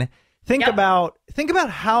routine. Think about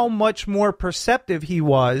how much more perceptive he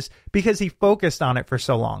was because he focused on it for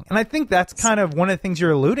so long. And I think that's kind of one of the things you're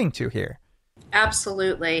alluding to here.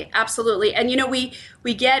 Absolutely. Absolutely. And,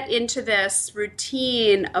 we get into this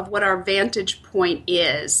routine of what our vantage point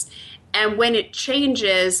is. And when it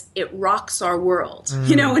changes, it rocks our world.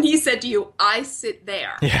 When he said to you, I sit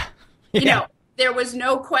there. Yeah. There was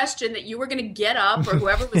no question that you were going to get up or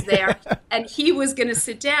whoever was there and he was going to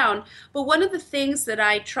sit down. But one of the things that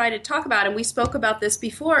I try to talk about, and we spoke about this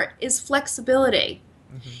before, is flexibility.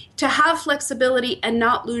 To have flexibility and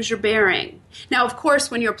not lose your bearing. Now, of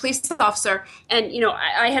course, when you're a police officer, and,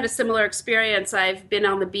 I had a similar experience. I've been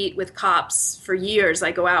on the beat with cops for years.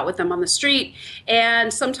 I go out with them on the street,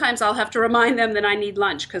 and sometimes I'll have to remind them that I need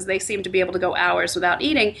lunch because they seem to be able to go hours without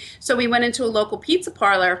eating. So we went into a local pizza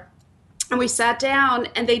parlor, and we sat down,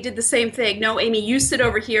 and they did the same thing. No, Amy, you sit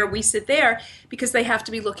over here, we sit there, because they have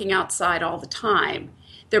to be looking outside all the time.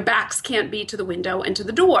 Their backs can't be to the window and to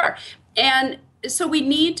the door. And so we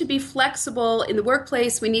need to be flexible in the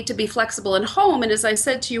workplace. We need to be flexible in home. And as I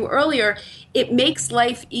said to you earlier, it makes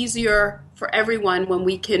life easier for everyone when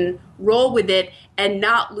we can roll with it and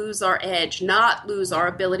not lose our edge, not lose our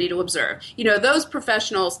ability to observe. Those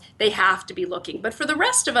professionals, they have to be looking. But for the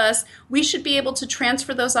rest of us, we should be able to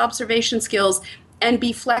transfer those observation skills and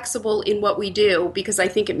be flexible in what we do, because I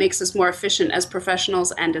think it makes us more efficient as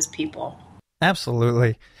professionals and as people.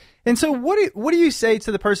 Absolutely. And so what do you say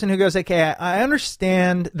to the person who goes, okay, I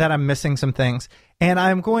understand that I'm missing some things and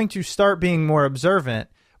I'm going to start being more observant,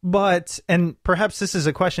 and perhaps this is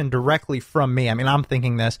a question directly from me. I mean, I'm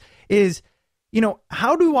thinking this is,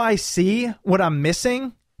 how do I see what I'm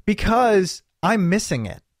missing? Because I'm missing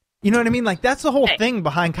it. You know what I mean? Like, that's the whole thing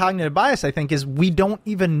behind cognitive bias, I think, is we don't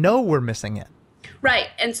even know we're missing it. Right.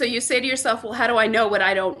 And so you say to yourself, well, how do I know what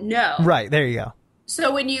I don't know? Right. There you go.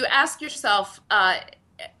 So when you ask yourself,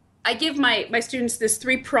 I give my students this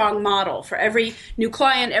 3-prong model. For every new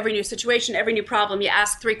client, every new situation, every new problem, you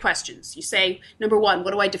ask 3 questions. You say, number 1,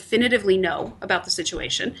 what do I definitively know about the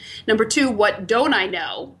situation? Number 2, what don't I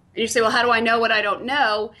know? And you say, well, how do I know what I don't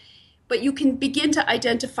know? But you can begin to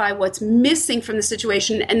identify what's missing from the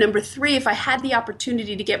situation. And number 3, if I had the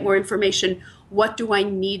opportunity to get more information, what do I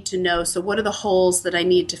need to know? So what are the holes that I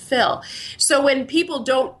need to fill? So when people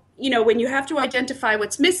don't, when you have to identify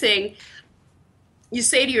what's missing, you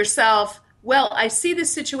say to yourself, well, I see this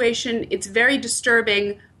situation. It's very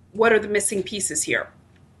disturbing. What are the missing pieces here?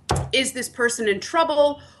 Is this person in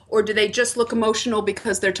trouble, or do they just look emotional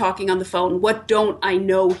because they're talking on the phone? What don't I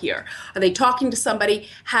know here? Are they talking to somebody?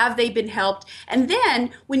 Have they been helped? And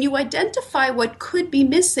then when you identify what could be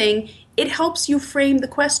missing, it helps you frame the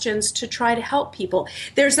questions to try to help people.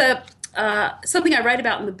 There's something I write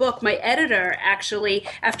about in the book. My editor actually,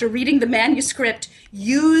 after reading the manuscript,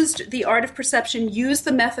 used the art of perception, used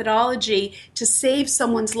the methodology to save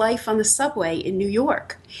someone's life on the subway in New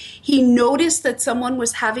York. He noticed that someone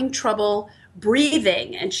was having trouble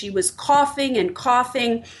breathing, and she was coughing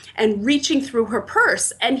and reaching through her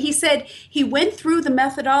purse. And he said he went through the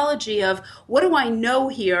methodology of, what do I know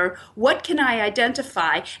here? What can I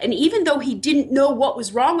identify? And even though he didn't know what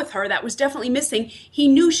was wrong with her, that was definitely missing, he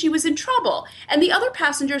knew she was in trouble. And the other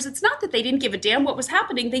passengers, it's not that they didn't give a damn what was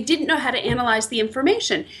happening. They didn't know how to analyze the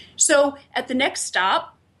information. So at the next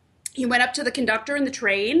stop, He went up to the conductor in the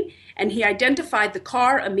train and he identified the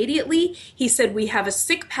car immediately. He said, "We have a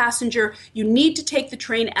sick passenger. You need to take the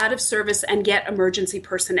train out of service and get emergency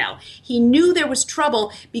personnel." He knew there was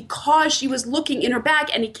trouble because she was looking in her bag,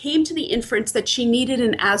 and he came to the inference that she needed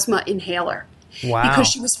an asthma inhaler. Wow. Because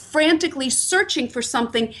she was frantically searching for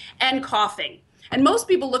something and coughing. And most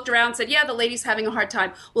people looked around and said, "Yeah, the lady's having a hard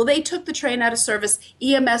time." Well, they took the train out of service.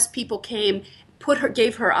 EMS people came,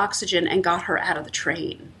 gave her oxygen, and got her out of the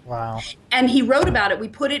train. Wow. And he wrote about it. We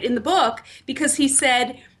put it in the book because he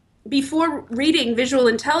said, before reading Visual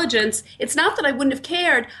Intelligence, it's not that I wouldn't have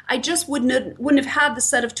cared. I just wouldn't have had the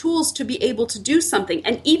set of tools to be able to do something.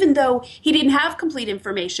 And even though he didn't have complete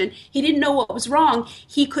information, he didn't know what was wrong,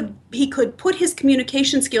 he could put his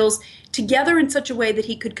communication skills together in such a way that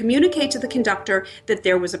he could communicate to the conductor that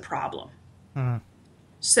there was a problem.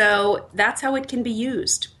 So that's how it can be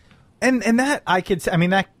used. And that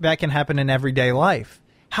that can happen in everyday life.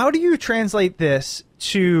 How do you translate this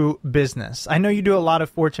to business? I know you do a lot of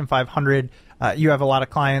Fortune 500. You have a lot of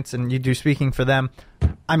clients and you do speaking for them.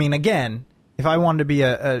 I mean, again, if I wanted to be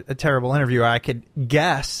a terrible interviewer, I could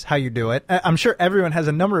guess how you do it. I'm sure everyone has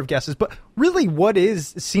a number of guesses, but really what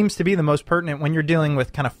seems to be the most pertinent when you're dealing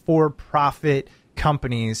with kind of for-profit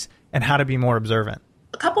companies and how to be more observant?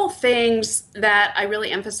 A couple of things that I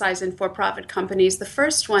really emphasize in for-profit companies. The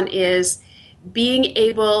first one is being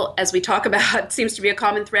able, as we talk about, seems to be a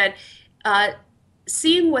common thread,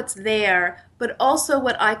 seeing what's there, but also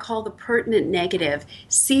what I call the pertinent negative,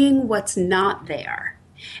 seeing what's not there.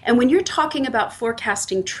 And when you're talking about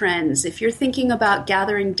forecasting trends, if you're thinking about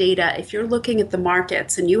gathering data, if you're looking at the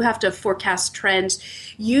markets and you have to forecast trends,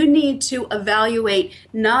 you need to evaluate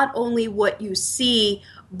not only what you see,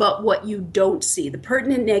 but what you don't see. The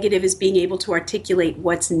pertinent negative is being able to articulate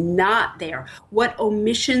what's not there. What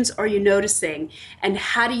omissions are you noticing? And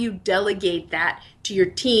how do you delegate that to your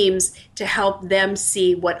teams to help them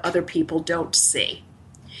see what other people don't see?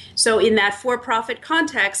 So in that for-profit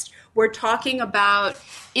context, we're talking about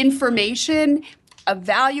information,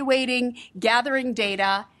 evaluating, gathering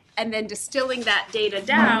data, and then distilling that data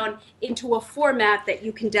down into a format that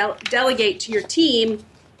you can delegate to your team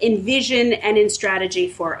in vision and in strategy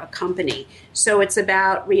for a company. So it's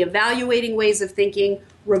about reevaluating ways of thinking,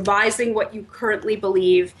 revising what you currently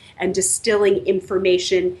believe, and distilling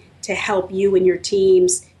information to help you and your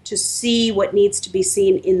teams to see what needs to be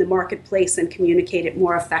seen in the marketplace and communicate it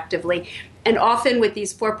more effectively. And often with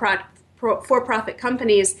these for-profit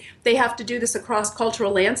companies, they have to do this across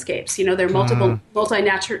cultural landscapes. You know, they're multiple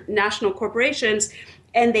multinational corporations,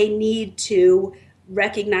 and they need to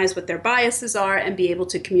recognize what their biases are and be able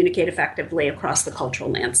to communicate effectively across the cultural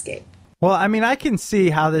landscape. Well, I mean, I can see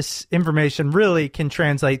how this information really can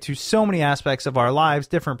translate to so many aspects of our lives,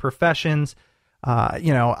 different professions.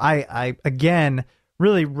 I again,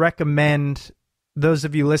 really recommend those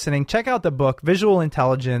of you listening, check out the book, Visual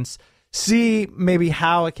Intelligence, see maybe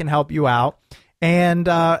how it can help you out, and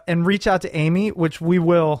reach out to Amy, which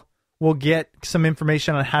we'll get some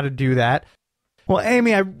information on how to do that. Well,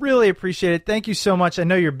 Amy, I really appreciate it. Thank you so much. I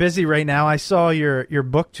know you're busy right now. I saw your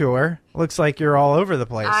book tour. Looks like you're all over the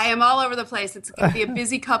place. I am all over the place. It's going to be a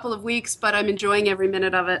busy couple of weeks, but I'm enjoying every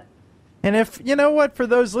minute of it. And if, you know what, for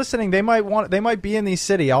those listening, they might be in these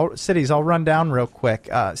cities. I'll run down real quick.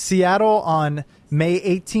 Seattle on May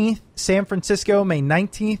 18th, San Francisco, May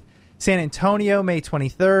 19th, San Antonio, May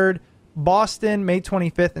 23rd, Boston, May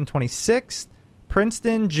 25th and 26th,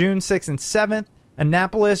 Princeton, June 6th and 7th,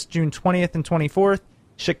 Annapolis, June 20th and 24th,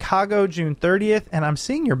 Chicago, June 30th, and I'm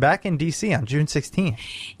seeing you're back in D.C. on June 16th.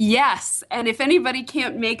 Yes, and if anybody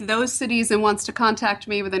can't make those cities and wants to contact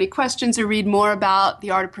me with any questions or read more about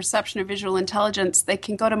the art of perception or visual intelligence, they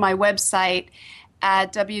can go to my website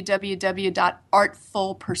at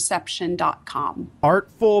www.artfulperception.com.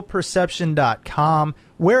 Artfulperception.com.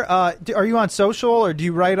 Where are you on social, or do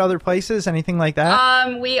you write other places, anything like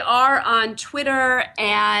that? We are on Twitter,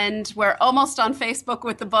 and we're almost on Facebook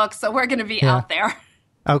with the book, so we're going to be out there.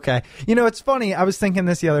 Okay. You know, it's funny. I was thinking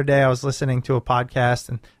this the other day. I was listening to a podcast,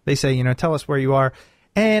 and they say, tell us where you are.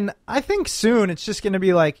 And I think soon it's just going to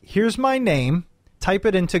be like, here's my name. Type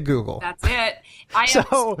it into Google. That's it.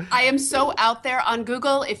 I am so out there on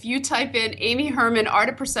Google. If you type in Amy Herman, Art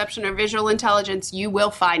of Perception or Visual Intelligence, you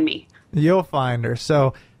will find me. You'll find her.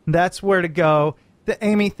 So that's where to go.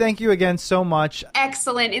 Amy, thank you again so much.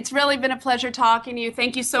 Excellent. It's really been a pleasure talking to you.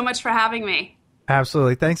 Thank you so much for having me.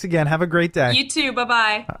 Absolutely. Thanks again. Have a great day. You too.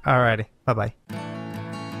 Bye-bye. All righty. Bye-bye.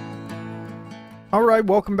 All right.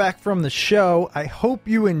 Welcome back from the show. I hope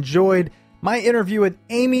you enjoyed my interview with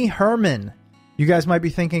Amy Herman. You guys might be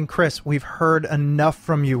thinking, Chris, we've heard enough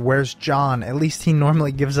from you. Where's John? At least he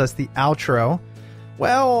normally gives us the outro.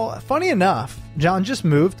 Well, funny enough, John just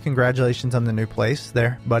moved. Congratulations on the new place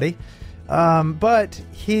there, buddy. But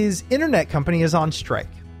his internet company is on strike.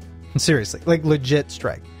 Seriously, like legit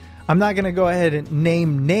strike. I'm not going to go ahead and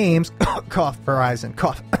name names. Cough, Verizon,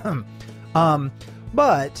 cough.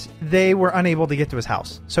 But they were unable to get to his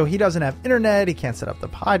house. So he doesn't have internet. He can't set up the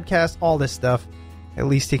podcast, all this stuff. At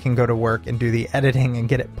least he can go to work and do the editing and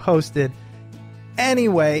get it posted.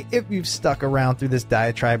 Anyway, if you've stuck around through this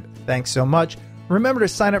diatribe, thanks so much. Remember to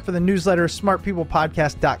sign up for the newsletter,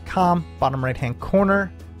 smartpeoplepodcast.com, bottom right-hand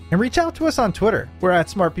corner, and reach out to us on Twitter. We're at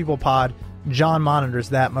smartpeoplepod. John monitors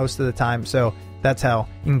that most of the time, so that's how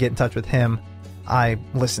you can get in touch with him. I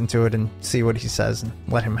listen to it and see what he says and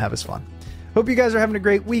let him have his fun. Hope you guys are having a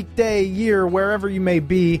great week, day, year, wherever you may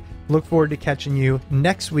be. Look forward to catching you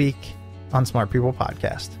next week on Smart People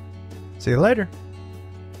Podcast. See you later.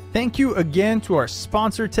 Thank you again to our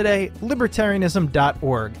sponsor today,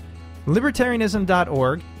 libertarianism.org.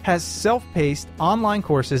 Libertarianism.org has self-paced online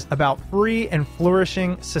courses about free and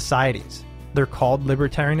flourishing societies. They're called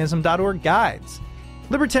libertarianism.org guides.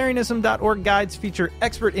 Libertarianism.org guides feature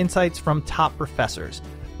expert insights from top professors.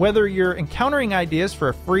 Whether you're encountering ideas for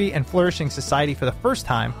a free and flourishing society for the first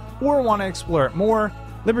time or want to explore it more,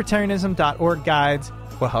 libertarianism.org guides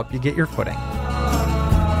will help you get your footing.